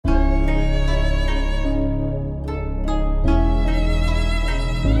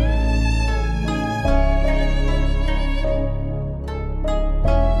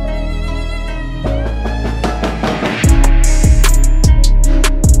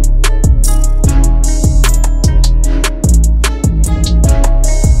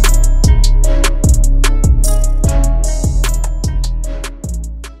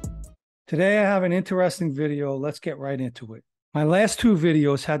have an interesting video. Let's get right into it. My last two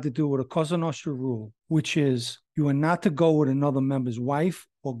videos had to do with a cosa nostra rule, which is you are not to go with another member's wife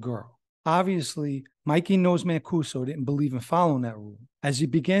or girl. Obviously, Mikey Knows Mancuso didn't believe in following that rule, as he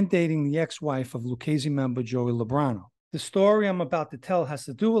began dating the ex-wife of Lucchese member Joey Librano. The story I'm about to tell has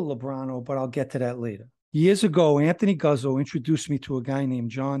to do with Librano, but I'll get to that later. Years ago, Anthony Guzzo introduced me to a guy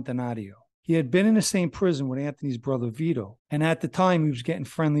named John Donadio. He had been in the same prison with Anthony's brother Vito, and at the time he was getting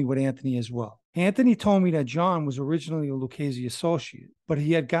friendly with Anthony as well. Anthony told me that John was originally a Lucchese associate, but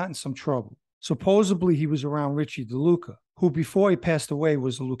he had gotten some trouble. Supposedly he was around Richie DeLuca, who before he passed away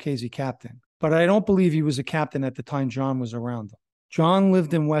was a Lucchese captain, but I don't believe he was a captain at the time John was around him. John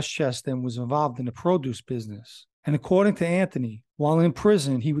lived in Westchester and was involved in the produce business, and according to Anthony, while in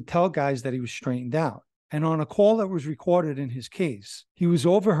prison he would tell guys that he was straightened out. And on a call that was recorded in his case, he was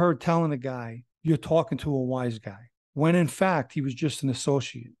overheard telling a guy, "You're talking to a wise guy," when in fact he was just an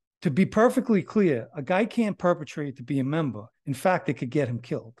associate. To be perfectly clear, a guy can't perpetrate to be a member. In fact, it could get him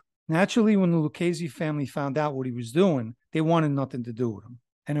killed. Naturally, when the Lucchese family found out what he was doing, they wanted nothing to do with him.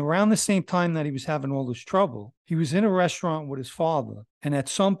 And around the same time that he was having all this trouble, he was in a restaurant with his father, and at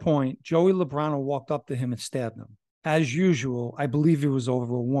some point, Joey Librano walked up to him and stabbed him. As usual, I believe it was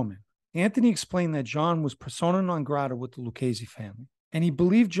over a woman. Anthony explained that John was persona non grata with the Lucchese family, and he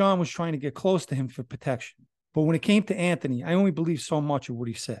believed John was trying to get close to him for protection. But when it came to Anthony, I only believed so much of what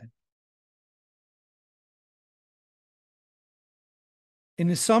he said. In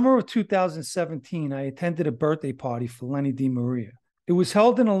the summer of 2017, I attended a birthday party for Lenny DiMaria. It was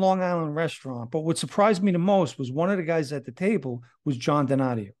held in a Long Island restaurant, but what surprised me the most was one of the guys at the table was John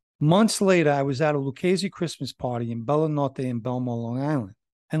Donadio. Months later, I was at a Lucchese Christmas party in Bella Notte in Belmont, Long Island,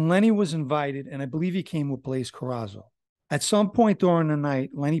 and Lenny was invited, and I believe he came with Blaze Corazzo. At some point during the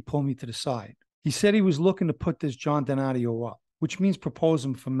night, Lenny pulled me to the side. He said he was looking to put this John Donadio up, which means propose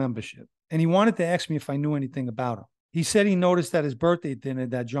him for membership, and he wanted to ask me if I knew anything about him. He said he noticed at his birthday dinner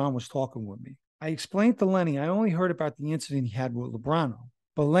that John was talking with me. I explained to Lenny I only heard about the incident he had with Librano,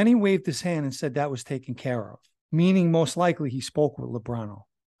 but Lenny waved his hand and said that was taken care of, meaning most likely he spoke with Librano.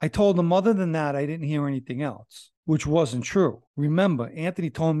 I told him other than that, I didn't hear anything else, which wasn't true. Remember,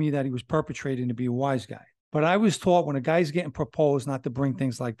 Anthony told me that he was perpetrating to be a wise guy, but I was taught when a guy's getting proposed not to bring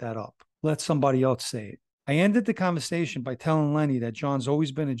things like that up. Let somebody else say it. I ended the conversation by telling Lenny that John's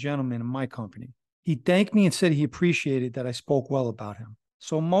always been a gentleman in my company. He thanked me and said he appreciated that I spoke well about him.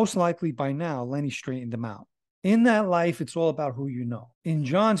 So most likely by now, Lenny straightened him out. In that life, it's all about who you know. In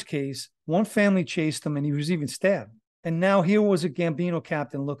John's case, one family chased him and he was even stabbed. And now here was a Gambino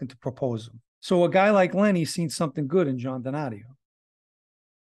captain looking to propose him. So a guy like Lenny seen something good in John Donadio.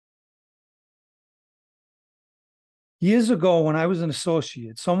 Years ago, when I was an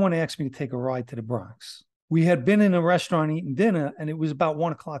associate, someone asked me to take a ride to the Bronx. We had been in a restaurant eating dinner, and it was about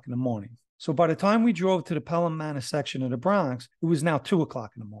 1 o'clock in the morning. So by the time we drove to the Pelham Manor section of the Bronx, it was now 2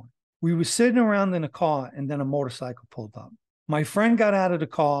 o'clock in the morning. We were sitting around in a car, and then a motorcycle pulled up. My friend got out of the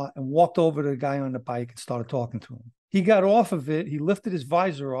car and walked over to the guy on the bike and started talking to him. He got off of it, he lifted his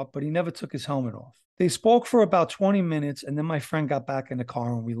visor up, but he never took his helmet off. They spoke for about 20 minutes, and then my friend got back in the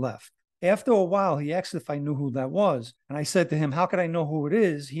car and we left. After a while, he asked if I knew who that was, and I said to him, "How could I know who it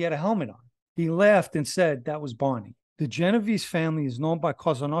is? He had a helmet on." He laughed and said that was Barney. The Genovese family is known by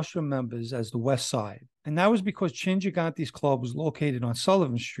Cosa Nostra members as the West Side, and that was because Chin Gigante's club was located on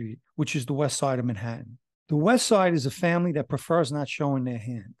Sullivan Street, which is the west side of Manhattan. The West Side is a family that prefers not showing their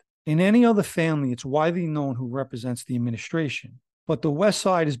hand. In any other family, it's widely known who represents the administration, but the West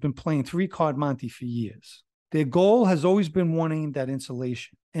Side has been playing three-card Monte for years. Their goal has always been one aimed at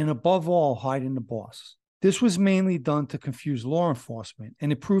insulation, and above all, hiding the boss. This was mainly done to confuse law enforcement,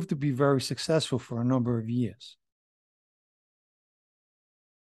 and it proved to be very successful for a number of years.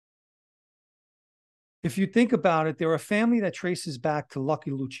 If you think about it, they're a family that traces back to Lucky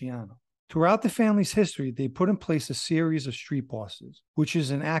Luciano. Throughout the family's history, they put in place a series of street bosses, which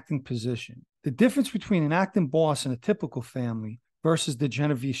is an acting position. The difference between an acting boss in a typical family versus the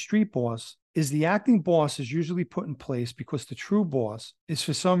Genovese street boss is the acting boss is usually put in place because the true boss is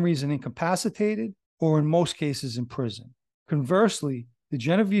for some reason incapacitated or in most cases in prison. Conversely, the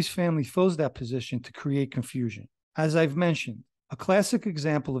Genovese family fills that position to create confusion. As I've mentioned, a classic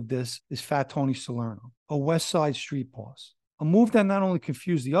example of this is Fat Tony Salerno, a West Side street boss. A move that not only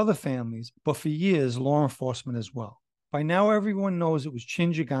confused the other families, but for years, law enforcement as well. By now, everyone knows it was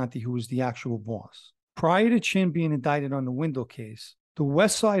Chin Gigante who was the actual boss. Prior to Chin being indicted on the window case, the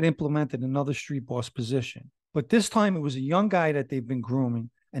West Side implemented another street boss position. But this time, it was a young guy that they've been grooming,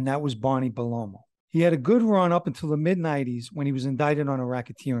 and that was Barney Bellomo. He had a good run up until the mid-90s when he was indicted on a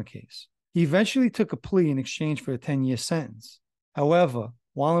racketeering case. He eventually took a plea in exchange for a 10-year sentence. However,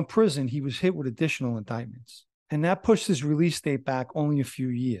 While in prison, he was hit with additional indictments, and that pushed his release date back only a few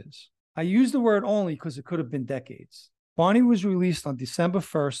years. I use the word only because it could have been decades. Barney was released on December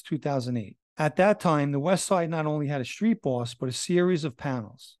 1st, 2008. At that time, the West Side not only had a street boss, but a series of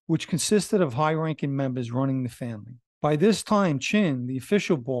panels, which consisted of high-ranking members running the family. By this time, Chin, the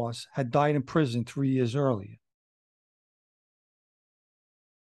official boss, had died in prison 3 years earlier.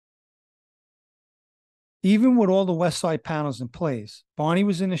 Even with all the West Side panels in place, Barney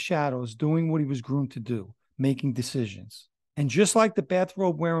was in the shadows doing what he was groomed to do, making decisions. And just like the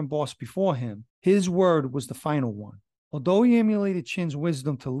bathrobe-wearing boss before him, his word was the final one. Although he emulated Chin's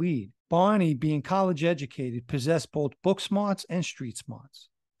wisdom to lead, Barney, being college-educated, possessed both book smarts and street smarts.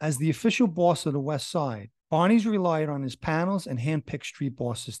 As the official boss of the West Side, Barney's relied on his panels and hand-picked street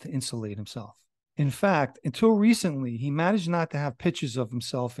bosses to insulate himself. In fact, until recently, he managed not to have pictures of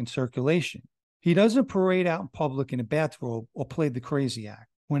himself in circulation. He doesn't parade out in public in a bathrobe or play the crazy act.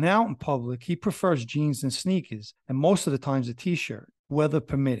 When out in public, he prefers jeans and sneakers, and most of the times a t-shirt, weather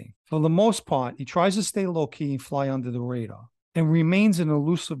permitting. For the most part, he tries to stay low-key and fly under the radar, and remains an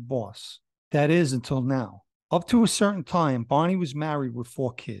elusive boss. That is, until now. Up to a certain time, Barney was married with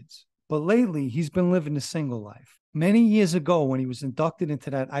 4 kids. But lately, he's been living a single life. Many years ago, when he was inducted into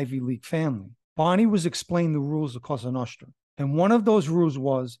that Ivy League family, Barney was explained the rules of Cosa Nostra. And one of those rules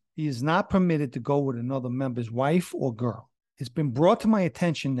was he is not permitted to go with another member's wife or girl. It's been brought to my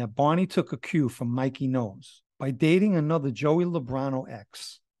attention that Barney took a cue from Mikey Knows by dating another Joey Lobrano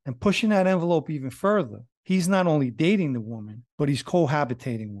ex. And pushing that envelope even further, he's not only dating the woman, but he's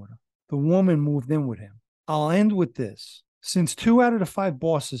cohabitating with her. The woman moved in with him. I'll end with this. Since 2 out of the 5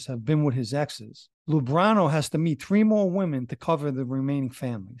 bosses have been with his exes, Lobrano has to meet 3 more women to cover the remaining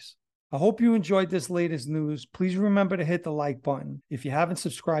families. I hope you enjoyed this latest news. Please remember to hit the like button. If you haven't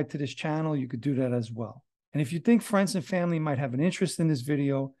subscribed to this channel, you could do that as well. And if you think friends and family might have an interest in this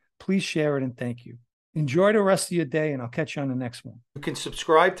video, please share it and thank you. Enjoy the rest of your day, and I'll catch you on the next one. You can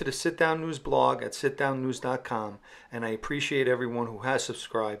subscribe to the Sit Down News blog at sitdownnews.com, and I appreciate everyone who has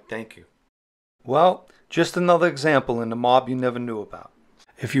subscribed. Thank you. Well, just another example in the mob you never knew about.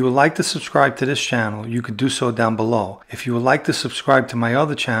 If you would like to subscribe to this channel, you could do so down below. If you would like to subscribe to my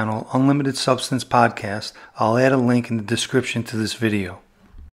other channel, Unlimited Substance Podcast, I'll add a link in the description to this video.